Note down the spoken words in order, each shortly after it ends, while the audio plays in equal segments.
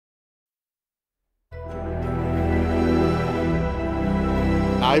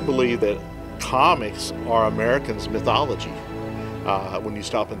I believe that comics are Americans' mythology. When you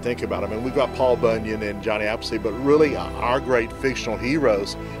stop and think about it. I mean, we've got Paul Bunyan and Johnny Appleseed, but really our great fictional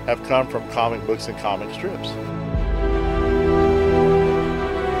heroes have come from comic books and comic strips.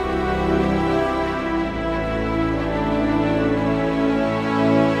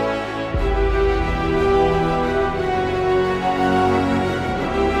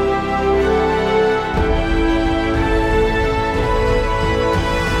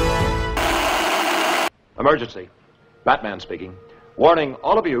 Emergency. Batman speaking. Warning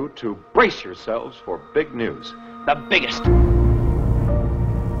all of you to brace yourselves for big news. The biggest.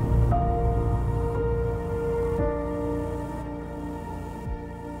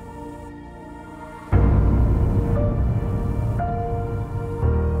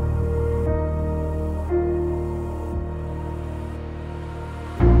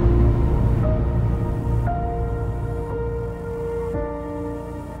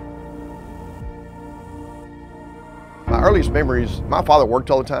 My earliest memories, my father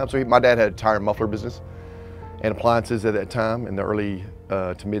worked all the time, so my dad had a tire and muffler business and appliances at that time in the early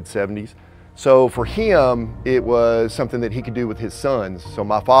to mid 70s. So for him, it was something that he could do with his sons. So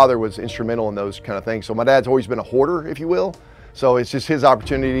my father was instrumental in those kind of things. So my dad's always been a hoarder, if you will. So it's just his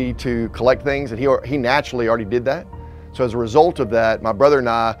opportunity to collect things, and he naturally already did that. So as a result of that, my brother and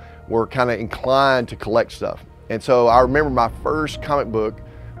I were kind of inclined to collect stuff. And so I remember my first comic book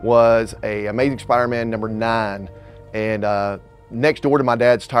was a Amazing Spider-Man #9. And next door to my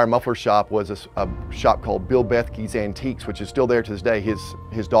dad's tire muffler shop was a shop called Bill Bethke's Antiques, which is still there to this day.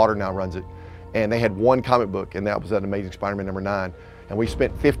 His daughter now runs it. And they had one comic book, and that was an Amazing Spider-Man #9. And we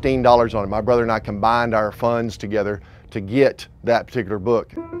spent $15 on it. My brother and I combined our funds together to get that particular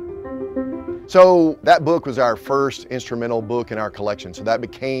book. So that book was our first instrumental book in our collection. So that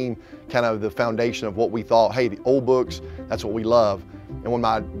became kind of the foundation of what we thought, hey, the old books, that's what we love. And when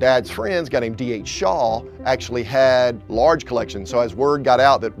my dad's friends, a guy named D.H. Shaw, actually had large collections. So as word got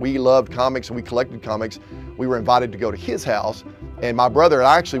out that we loved comics and we collected comics, we were invited to go to his house. And my brother and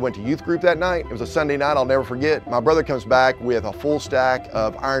I actually went to youth group that night. It was a Sunday night, I'll never forget. My brother comes back with a full stack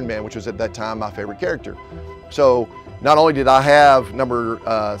of Iron Man, which was at that time my favorite character. So not only did I have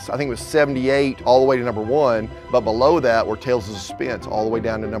I think it was 78 all the way to #1, but below that were Tales of Suspense all the way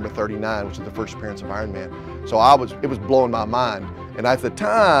down to number 39, which is the first appearance of Iron Man. So it was blowing my mind. And at the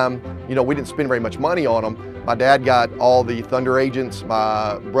time, you know, we didn't spend very much money on them. My dad got all the Thunder Agents.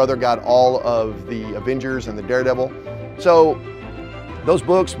 My brother got all of the Avengers and the Daredevil. So those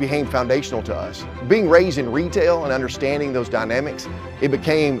books became foundational to us. Being raised in retail and understanding those dynamics, it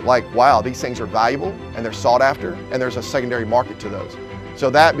became like, wow, these things are valuable and they're sought after and there's a secondary market to those. So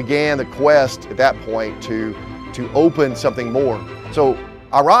that began the quest at that point to open something more. So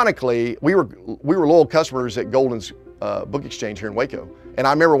ironically, we were loyal customers at Golden's book exchange here in Waco. And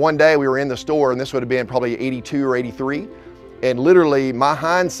I remember one day we were in the store, and this would have been probably 82 or 83. And literally my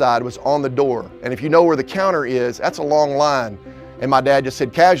hindsight was on the door. And if you know where the counter is, that's a long line. And my dad just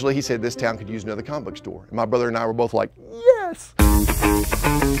said casually, he said, this town could use another comic book store. And my brother and I were both like, yes.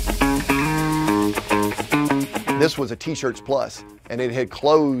 This was a T-Shirts Plus, and it had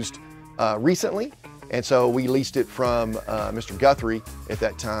closed recently. And so we leased it from Mr. Guthrie at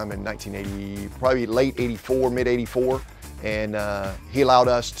that time in 1980, probably late 84, mid 84. And he allowed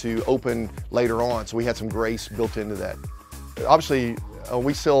us to open later on. So we had some grace built into that. Obviously,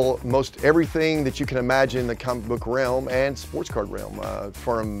 we sell most everything that you can imagine in the comic book realm and sports card realm.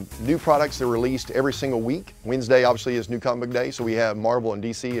 From new products that are released every single week. Wednesday obviously is New Comic Book Day, so we have Marvel and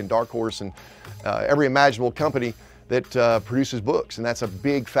DC and Dark Horse and every imaginable company that produces books, and that's a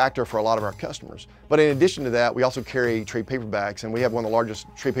big factor for a lot of our customers. But in addition to that, we also carry trade paperbacks, and we have one of the largest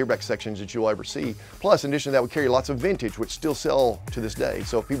trade paperback sections that you'll ever see. Plus, in addition to that, we carry lots of vintage, which still sell to this day.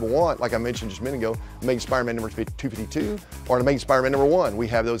 So if people want, like I mentioned just a minute ago, Amazing Spider-Man number 252 or an Amazing Spider-Man #1, we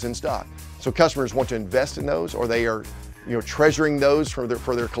have those in stock. So customers want to invest in those, or they are, you know, treasuring those for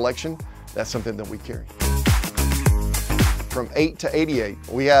their collection. That's something that we carry. From 8 to 88,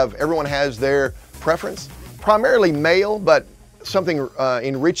 everyone has their preference. Primarily male, but something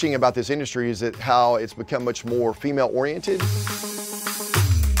enriching about this industry is that how it's become much more female-oriented.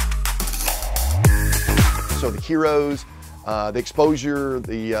 So the heroes, the exposure,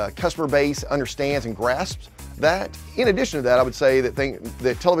 the customer base understands and grasps that. In addition to that, I would say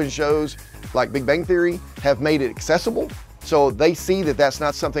that television shows like Big Bang Theory have made it accessible. So they see that that's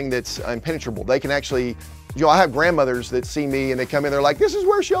not something that's impenetrable. They can actually, you know, I have grandmothers that see me and they come in, they're like, this is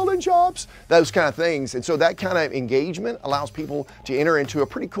where Sheldon shops, those kind of things. And so that kind of engagement allows people to enter into a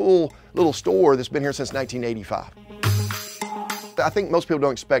pretty cool little store that's been here since 1985. I think most people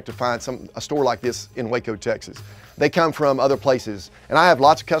don't expect to find a store like this in Waco, Texas. They come from other places. And I have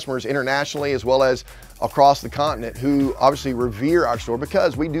lots of customers internationally as well as across the continent who obviously revere our store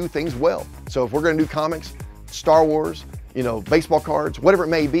because we do things well. So if we're gonna do comics, Star Wars, you know, baseball cards, whatever it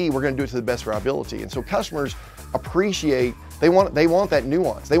may be, we're gonna do it to the best of our ability. And so customers appreciate, they want that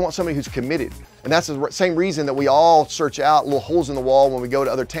nuance. They want somebody who's committed. And that's the same reason that we all search out little holes in the wall when we go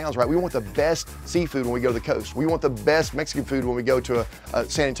to other towns, right? We want the best seafood when we go to the coast. We want the best Mexican food when we go to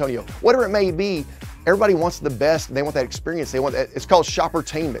San Antonio. Whatever it may be, everybody wants the best. They want that experience. They want that. It's called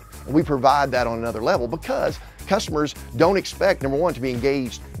shoppertainment. And we provide that on another level because customers don't expect, number one, to be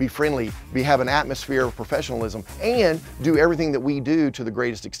engaged, be friendly, have an atmosphere of professionalism, and do everything that we do to the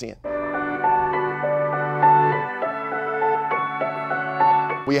greatest extent.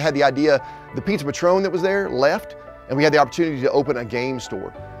 We had the idea, the Pizza Patron that was there left, and we had the opportunity to open a game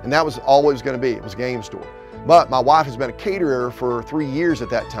store. And that was always going to be, it was a game store. But my wife has been a caterer for 3 years at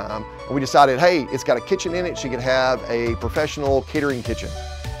that time, and we decided, hey, it's got a kitchen in it, she could have a professional catering kitchen.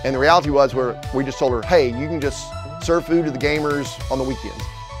 And the reality was, we just told her, hey, you can just serve food to the gamers on the weekends.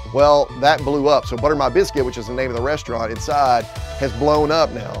 Well, that blew up. So Butter My Biscuit, which is the name of the restaurant inside, has blown up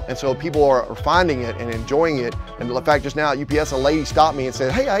now. And so people are finding it and enjoying it. And in fact, just now at UPS, a lady stopped me and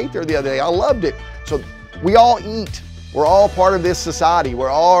said, hey, I ate there the other day, I loved it. So we all eat. We're all part of this society. We're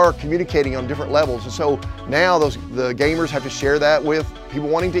all communicating on different levels. And so now the gamers have to share that with people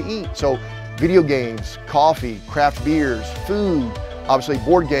wanting to eat. So video games, coffee, craft beers, food, obviously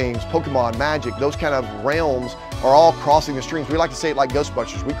board games, Pokemon, Magic, those kind of realms are all crossing the streams. We like to say it like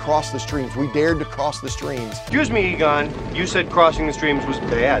Ghostbusters. We crossed the streams. We dared to cross the streams. Excuse me, Egon. You said crossing the streams was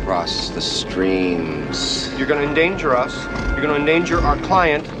bad. Cross the streams. You're going to endanger us. You're going to endanger our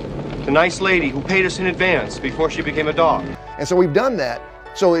client, the nice lady who paid us in advance before she became a dog. And so we've done that.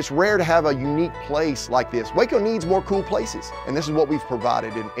 So it's rare to have a unique place like this. Waco needs more cool places. And this is what we've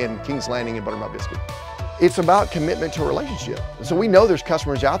provided in King's Landing and Butter My Biscuit. It's about commitment to a relationship. So we know there's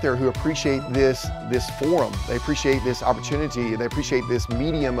customers out there who appreciate this forum. They appreciate this opportunity. They appreciate this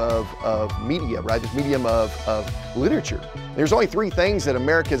medium of media, right? This medium of literature. There's only 3 things that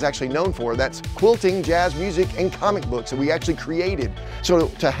America is actually known for. That's quilting, jazz music, and comic books that we actually created. So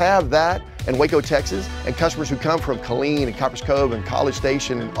to have that in Waco, Texas, and customers who come from Killeen and Coppers Cove and College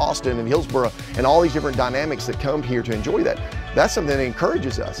Station and Austin and Hillsboro and all these different dynamics that come here to enjoy that, that's something that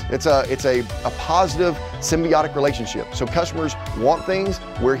encourages us. It's a positive symbiotic relationship. So customers want things,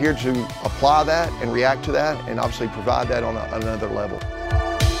 we're here to apply that and react to that and obviously provide that on another level.